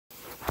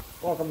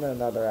Welcome to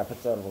another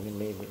episode of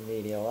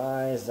Multimedia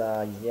Lies.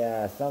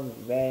 Yeah, some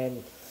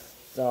man.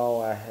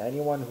 So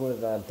anyone who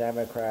is a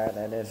Democrat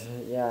and is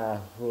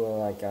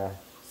who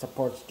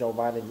supports Joe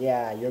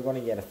Biden, you're going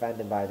to get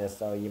offended by this,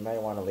 so you might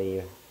want to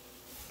leave.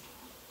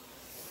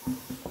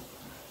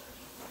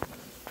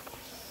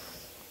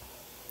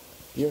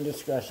 Your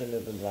discretion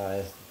is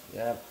advised.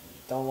 Yep,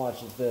 don't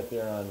watch it if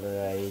you're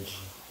underage.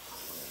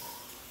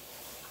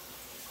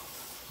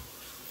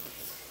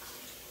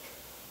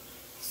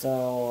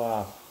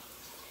 So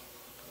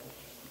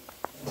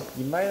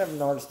you might have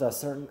noticed a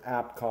certain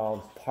app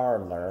called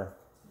Parler.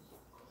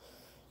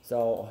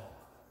 So,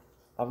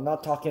 I'm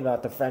not talking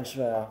about the French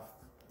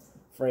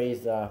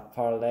phrase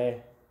parler.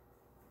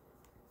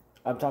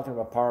 I'm talking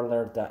about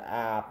Parler, the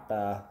app.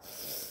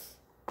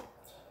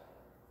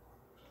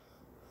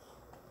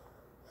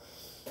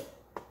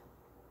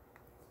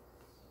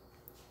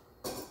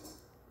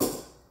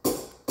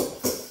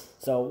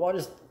 So, what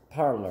is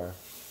Parler?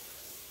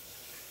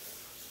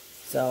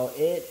 So,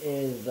 it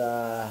is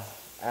a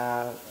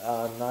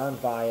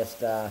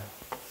non-biased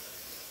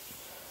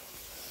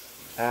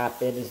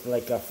app. It is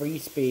like a free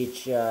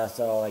speech,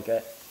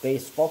 they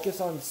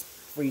focus on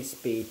free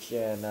speech,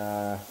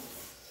 and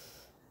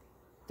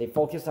they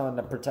focus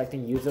on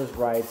protecting users'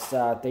 rights.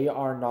 They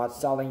are not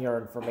selling your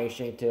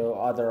information to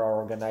other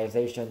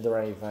organizations or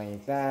anything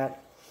like that.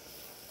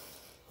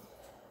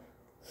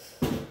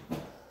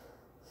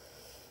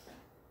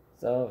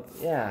 So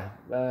yeah,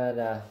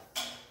 but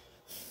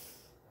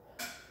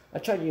I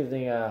tried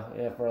using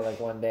it for like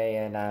one day,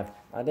 and I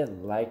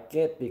didn't like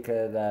it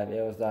because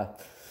it was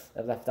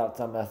it left out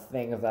some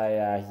things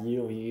I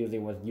usually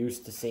was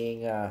used to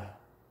seeing.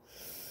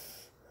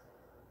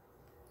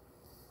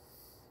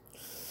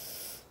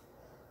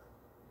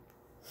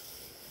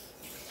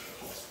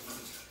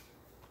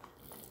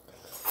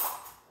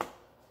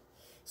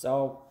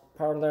 So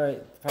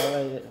Parler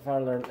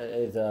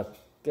is a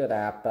good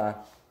app.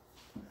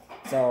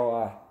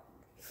 So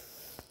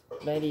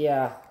many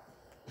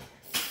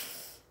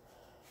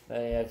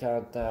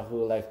account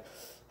who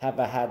have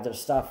had their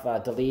stuff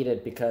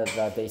deleted because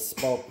they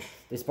spoke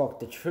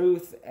the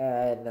truth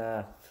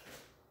and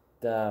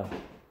the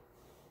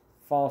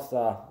false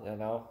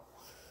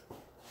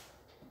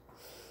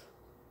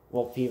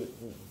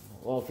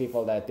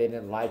people that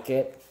didn't like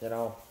it,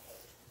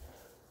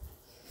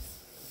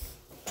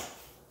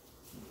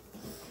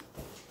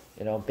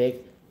 big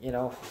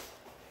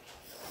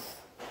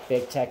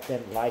big tech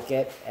didn't like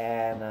it,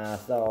 and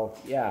so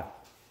yeah.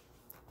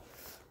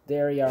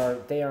 They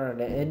are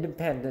an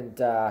independent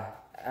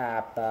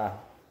app right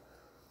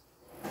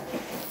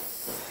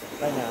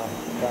now.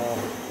 So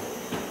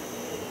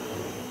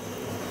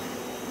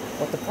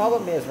what the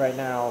problem is right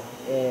now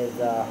is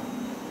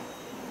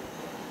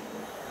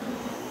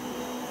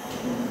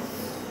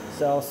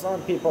so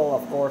some people,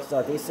 of course,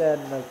 they said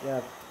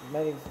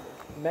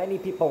many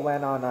people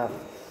went on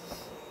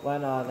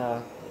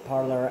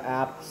Parler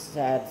app,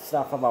 said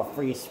stuff about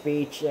free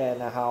speech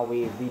and how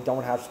we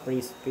don't have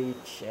free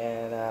speech,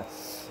 and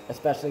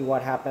especially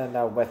what happened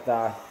with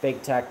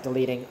big tech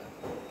deleting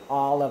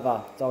all of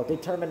so they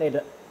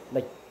terminated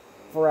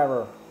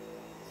forever.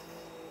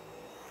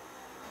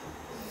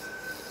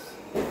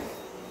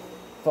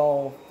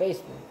 So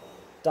Facebook,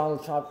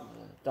 Donald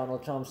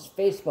Trump's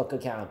Facebook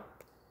account.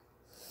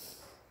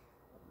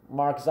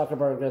 Mark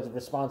Zuckerberg is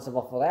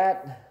responsible for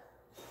that.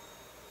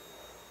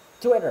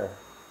 Twitter.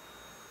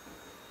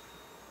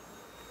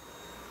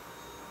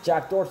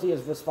 Jack Dorsey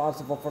is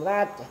responsible for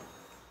that.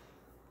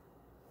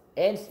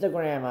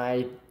 Instagram,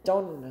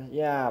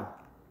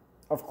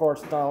 of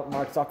course,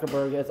 Mark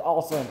Zuckerberg is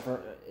also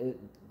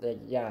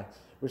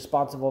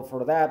responsible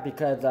for that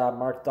because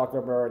Mark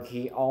Zuckerberg,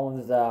 he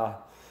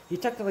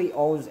technically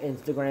owns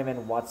Instagram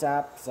and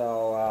WhatsApp.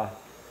 So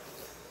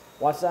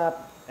WhatsApp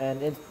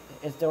and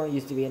Instagram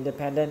used to be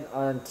independent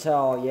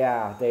until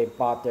they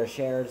bought their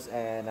shares,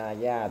 and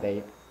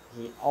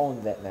he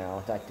owns it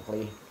now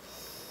technically.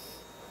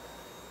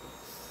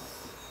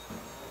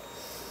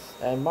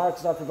 And Mark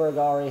Zuckerberg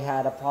already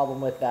had a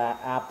problem with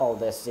Apple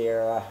this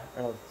year,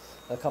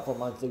 a couple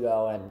months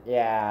ago, and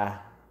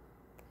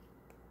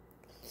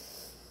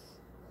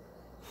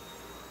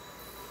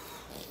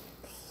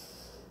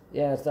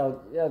so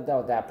that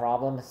was that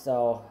problem.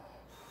 So,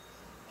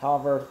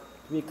 however,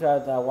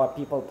 because what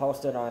people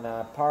posted on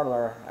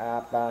Parler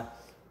app,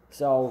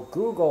 so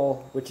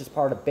Google, which is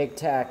part of big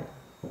tech,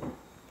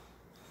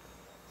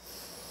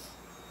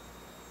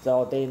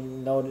 so they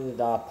noted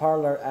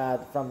Parler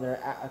ad from their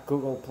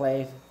Google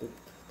Play.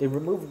 They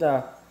removed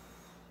the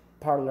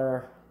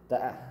Parler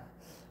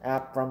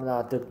app from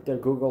the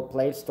Google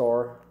Play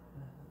Store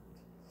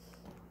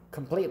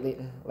completely,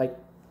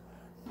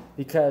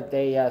 because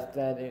they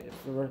said it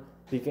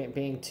became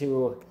being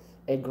too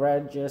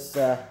egregious,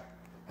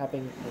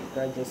 having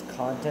egregious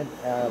content,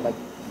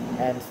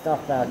 and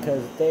stuff,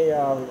 because they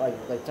are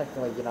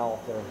technically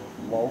they're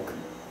woke.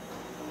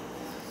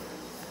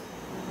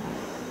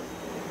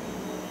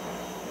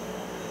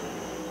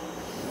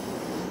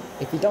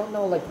 If you don't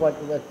know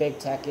what big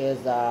tech is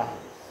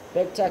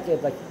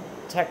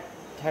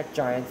tech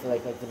giants,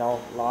 like you know,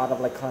 a lot of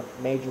like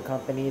major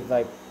companies,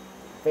 like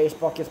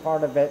Facebook is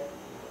part of it,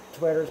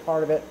 Twitter is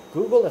part of it,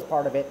 Google is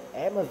part of it,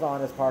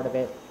 Amazon is part of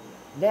it,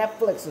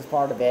 Netflix is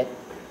part of it.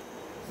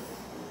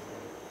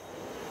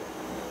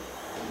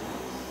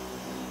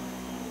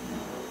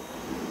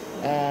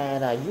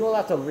 And you will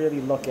have to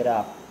really look it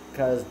up,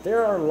 because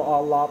there are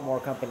a lot more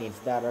companies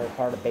that are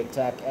part of big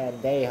tech,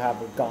 and they have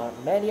gone,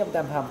 many of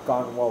them have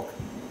gone woke.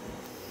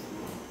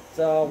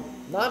 So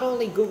not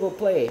only Google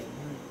Play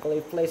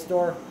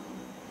Store,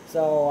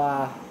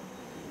 so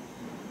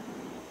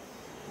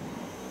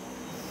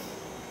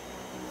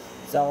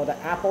so the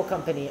Apple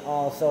company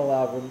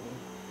also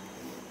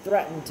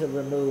threatened to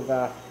remove.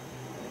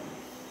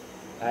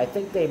 I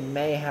think they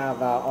may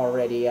have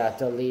already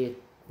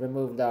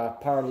removed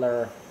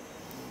Parler,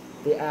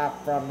 the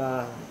app from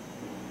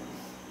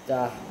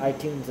the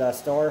iTunes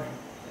store,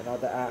 you know,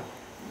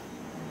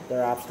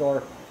 their app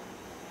store.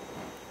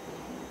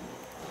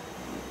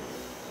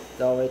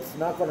 So it's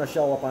not going to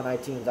show up on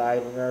iTunes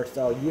either.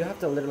 So you have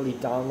to literally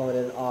download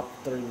it off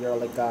through your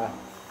like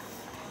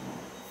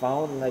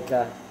phone, like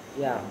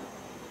yeah.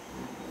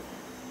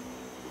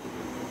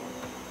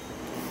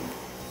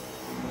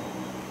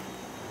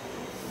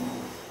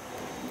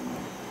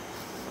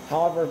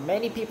 However,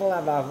 many people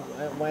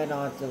have went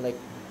on to like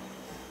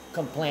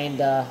complain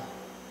that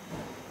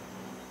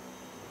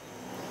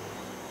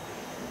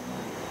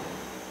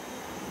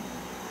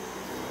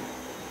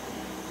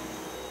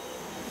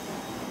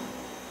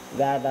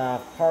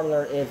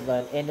Parler is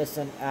an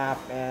innocent app,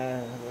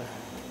 and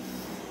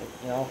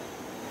you know,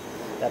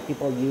 that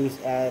people use,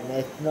 and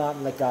it's not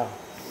like a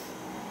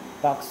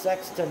Buck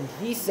Sexton.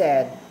 He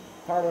said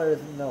Parler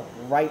is no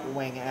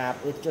right-wing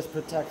app. It just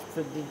protects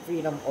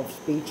freedom of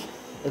speech.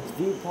 It's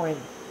viewpoint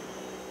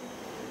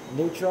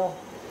neutral.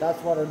 That's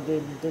what our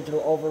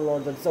digital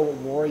overlords are so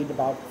worried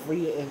about: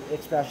 free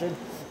expression.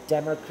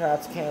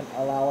 Democrats can't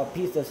allow a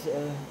piece of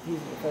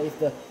place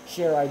to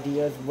share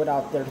ideas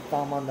without their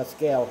thumb on the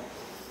scale.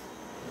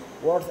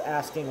 Worth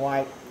asking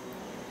why.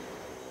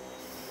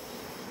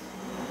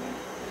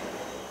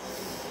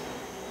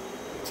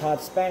 Todd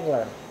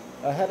Spangler,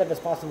 ahead of his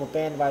possible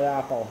ban by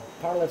Apple,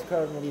 Parler is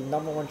currently the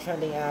 #1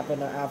 trending app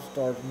in the App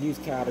Store news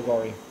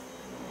category.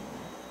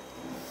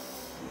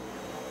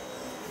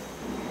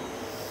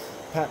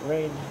 Pat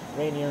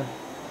Rainier.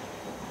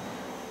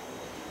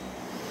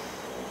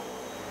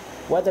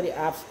 Whether the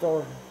App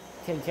Store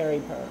can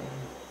carry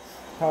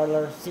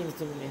Parler seems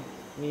to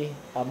me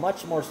a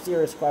much more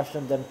serious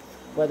question than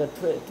whether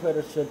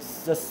Twitter should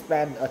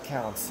suspend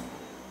accounts.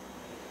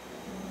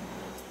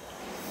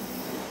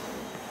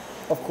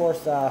 Of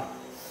course,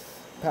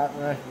 Pat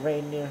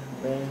Rainier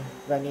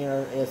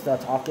is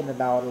talking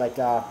about like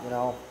you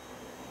know,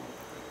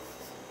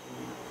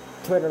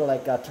 Twitter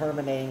like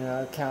terminating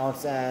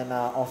accounts and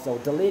also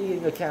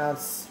deleting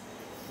accounts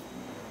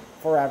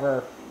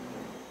forever,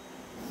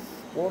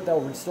 or they'll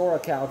restore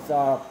accounts,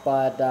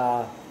 but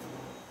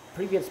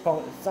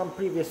some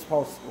previous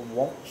posts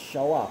won't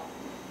show up.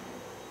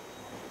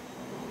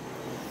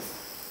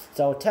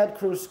 So Ted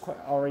Cruz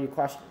already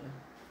questioned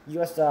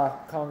U.S.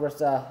 Congress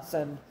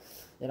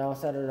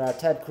Senator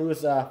Ted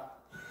Cruz,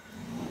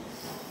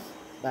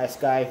 nice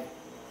guy.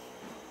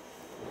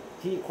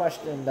 He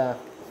questioned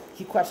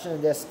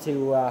this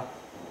to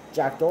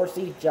Jack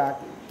Dorsey.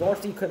 Jack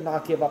Dorsey could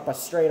not give up a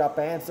straight up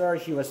answer.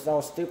 He was so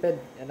stupid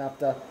enough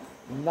to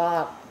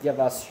not give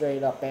a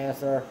straight up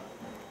answer.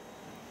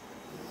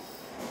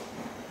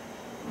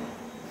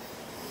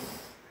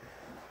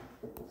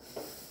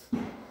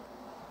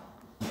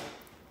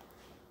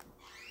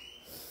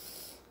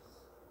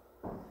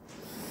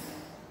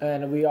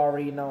 And we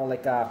already know,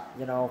 like,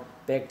 you know,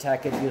 big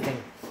tech is using,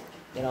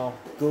 you know,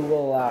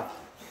 Google,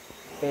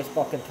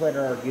 Facebook, and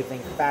Twitter are using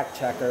fact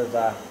checkers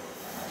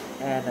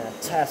and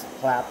test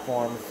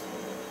platforms.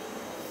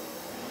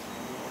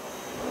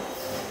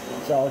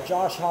 So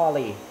Josh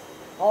Hawley,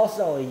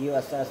 also a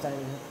U.S.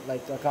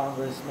 like a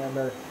Congress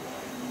member,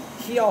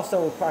 he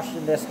also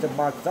questioned this to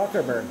Mark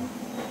Zuckerberg.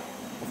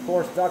 Of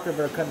course,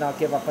 Zuckerberg could not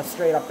give up a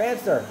straight up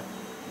answer.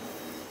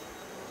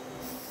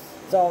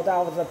 So that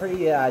was a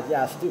pretty,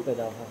 stupid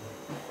of him.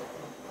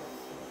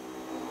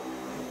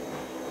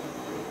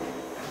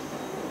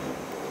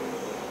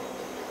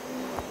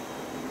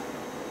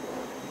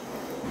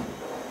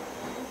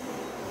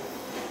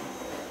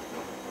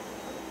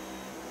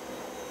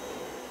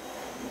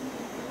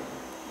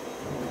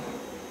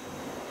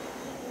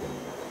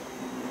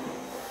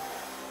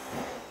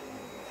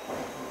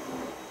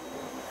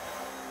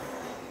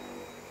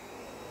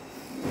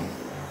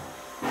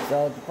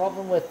 So the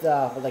problem with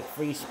like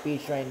free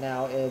speech right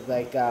now is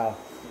like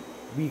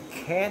we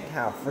can't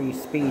have free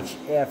speech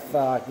if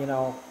you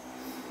know,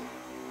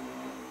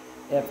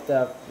 if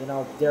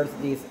there's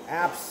these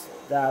apps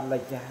that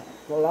like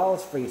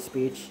allows free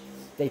speech.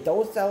 They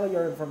don't sell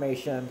your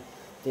information.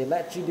 They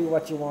let you do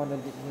what you want to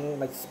do,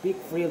 like speak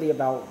freely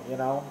about, you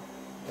know,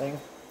 things,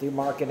 do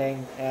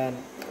marketing and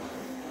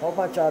a whole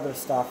bunch of other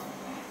stuff.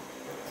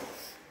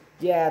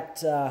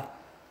 Yet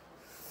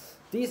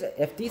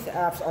if these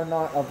apps are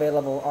not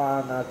available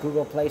on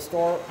Google Play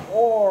Store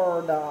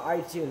or the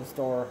iTunes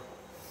Store,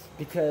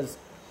 because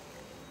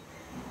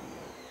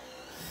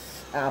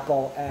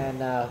Apple and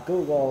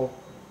Google,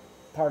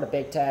 part of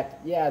big tech,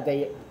 yeah,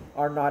 they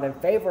are not in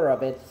favor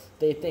of it.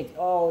 They think,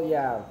 oh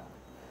yeah,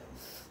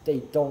 they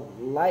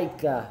don't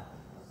like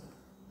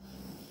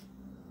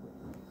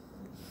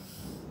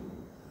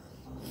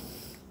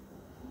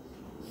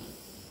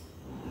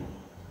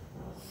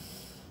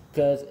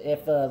because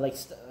if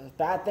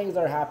bad things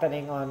are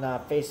happening on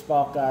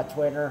Facebook,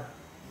 Twitter,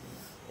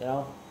 you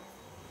know,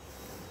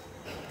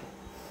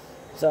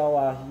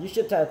 so you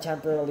should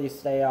temporarily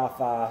stay off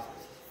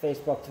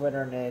Facebook,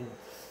 Twitter, and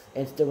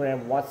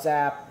Instagram,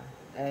 WhatsApp,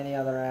 any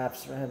other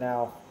apps right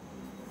now.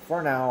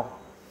 For now,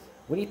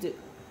 we need to,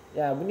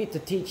 yeah, we need to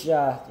teach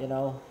you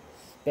know,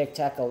 big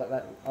tech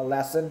a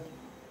lesson,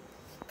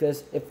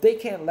 because if they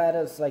can't let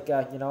us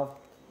you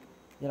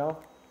know,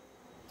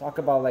 talk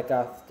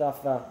about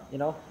stuff, you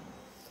know,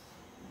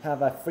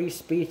 have a free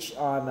speech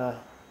on.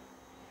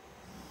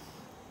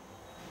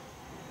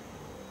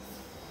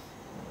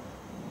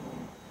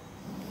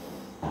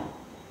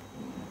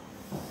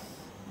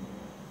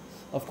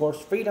 Of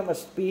course, freedom of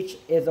speech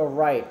is a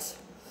right.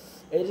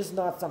 It is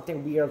not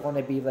something we are going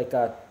to be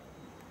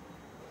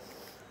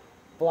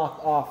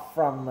blocked off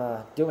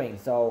from doing.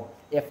 So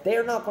if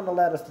they're not going to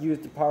let us use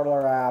the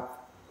Parler app,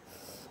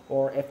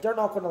 or if they're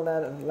not going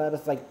to let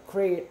us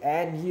create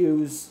and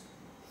use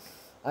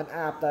an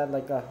app that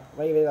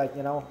maybe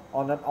you know,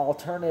 on an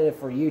alternative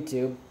for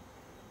YouTube,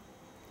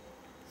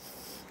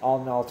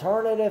 on an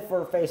alternative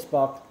for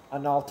Facebook,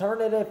 an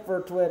alternative for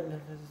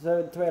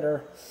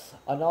Twitter,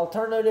 an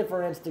alternative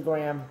for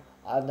Instagram,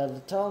 an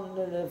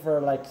alternative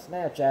for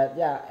Snapchat,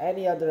 yeah,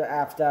 any other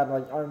apps that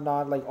are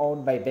not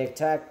owned by big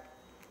tech.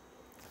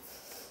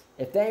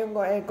 If they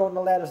ain't going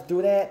to let us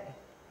do that,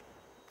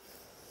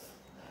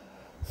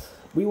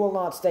 we will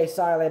not stay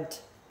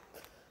silent.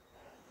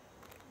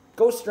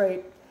 Go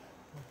straight.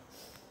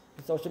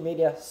 Social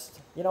media,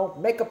 you know,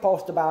 make a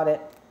post about it.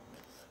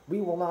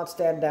 We will not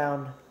stand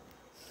down.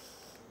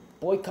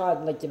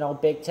 Boycott, you know,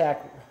 big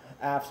tech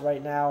apps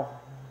right now.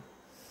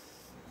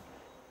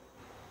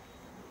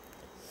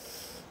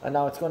 I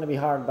know it's going to be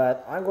hard,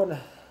 but I'm going to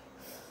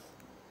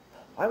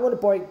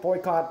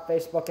boycott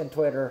Facebook and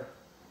Twitter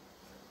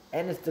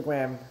and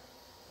Instagram.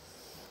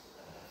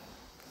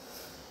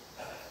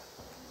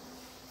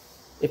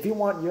 If you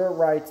want your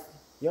right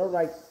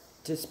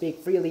to speak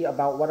freely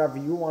about whatever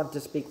you want to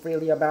speak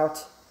freely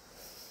about,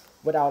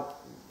 without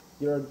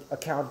your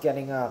account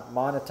getting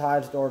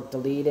monetized or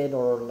deleted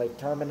or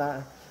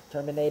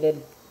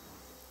terminated,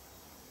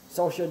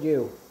 so should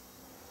you.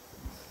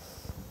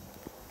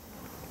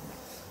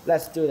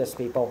 Let's do this,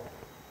 people.